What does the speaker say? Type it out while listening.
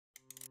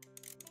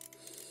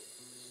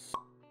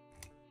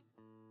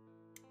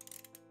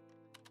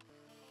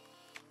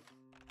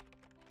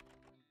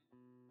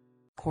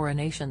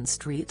Coronation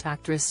Street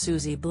actress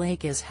Susie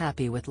Blake is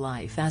happy with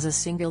life as a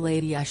single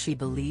lady as she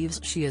believes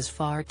she is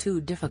far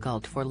too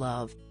difficult for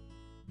love.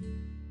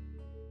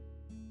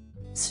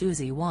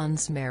 Susie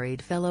once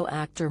married fellow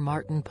actor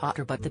Martin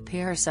Potter, but the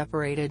pair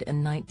separated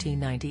in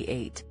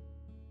 1998.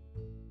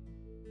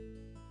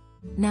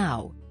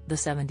 Now, the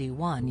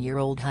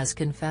 71-year-old has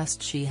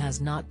confessed she has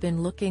not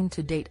been looking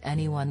to date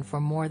anyone for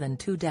more than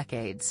 2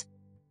 decades.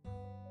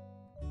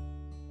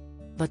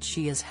 But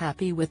she is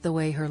happy with the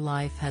way her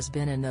life has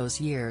been in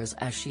those years,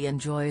 as she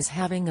enjoys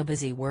having a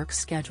busy work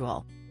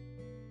schedule.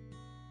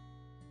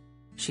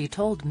 She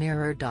told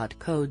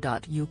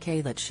Mirror.co.uk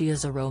that she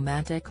is a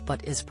romantic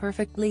but is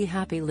perfectly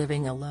happy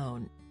living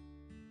alone.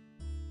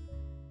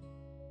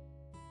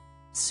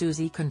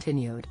 Susie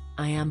continued,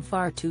 "I am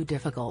far too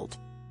difficult.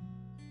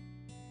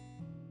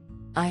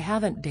 I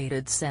haven't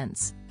dated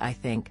since, I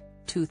think,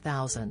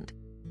 2000.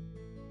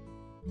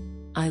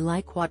 I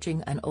like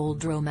watching an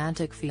old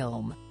romantic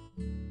film.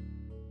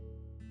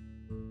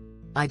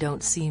 I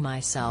don't see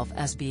myself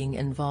as being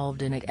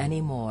involved in it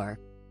anymore.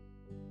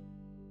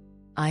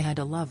 I had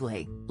a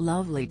lovely,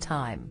 lovely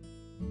time.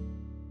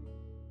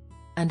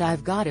 And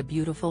I've got a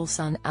beautiful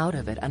son out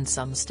of it and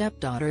some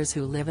stepdaughters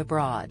who live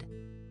abroad."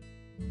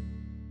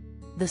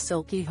 The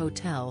Silky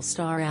Hotel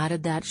star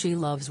added that she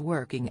loves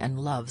working and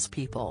loves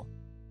people.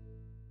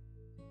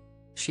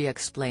 She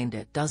explained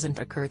it doesn't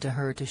occur to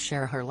her to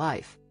share her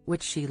life,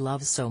 which she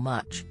loves so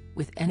much,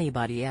 with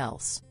anybody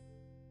else.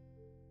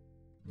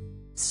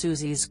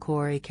 Susie's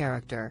Corrie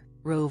character,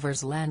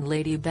 Rover's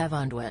landlady Bev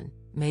Unwin,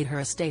 made her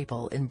a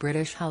staple in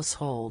British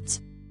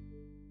households.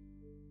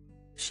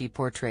 She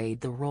portrayed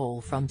the role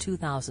from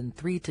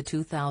 2003 to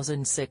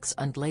 2006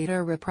 and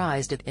later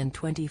reprised it in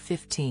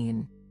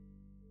 2015.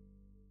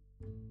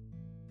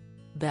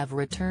 Bev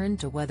returned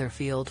to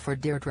Weatherfield for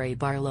Deirdre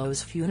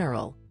Barlow's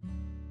funeral.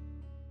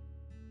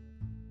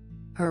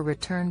 Her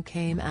return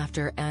came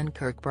after Anne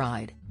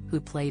Kirkbride, who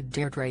played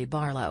Deirdre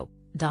Barlow,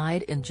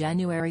 died in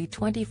January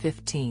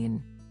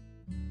 2015.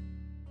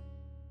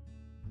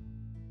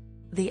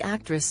 The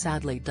actress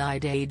sadly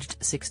died aged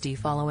 60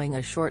 following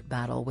a short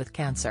battle with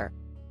cancer.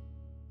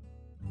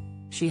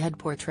 She had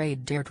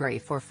portrayed Deirdre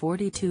for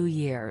 42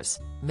 years,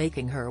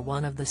 making her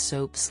one of the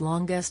soap's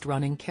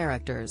longest-running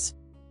characters.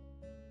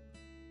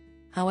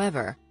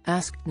 However,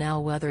 asked now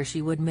whether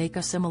she would make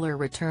a similar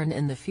return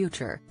in the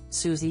future,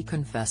 Susie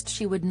confessed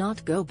she would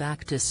not go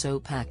back to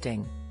soap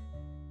acting.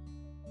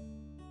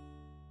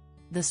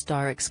 The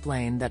star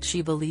explained that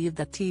she believed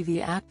that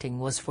TV acting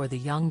was for the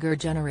younger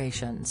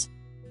generations.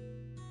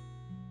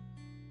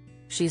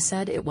 She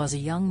said it was a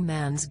young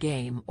man's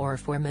game, or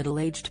for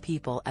middle-aged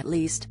people at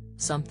least,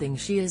 something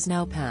she is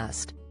now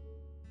past.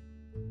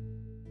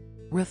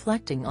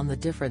 Reflecting on the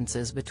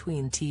differences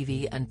between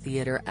TV and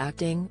theatre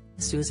acting,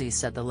 Susie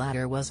said the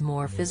latter was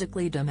more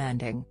physically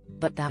demanding,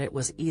 but that it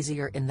was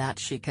easier in that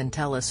she can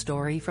tell a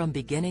story from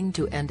beginning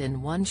to end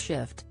in one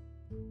shift.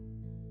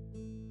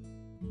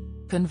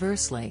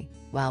 Conversely,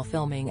 while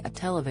filming a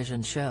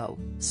television show,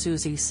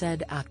 Susie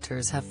said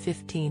actors have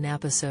 15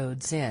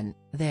 episodes in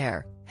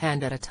their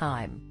hand at a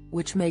time,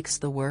 which makes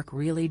the work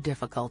really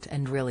difficult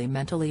and really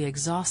mentally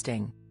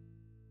exhausting.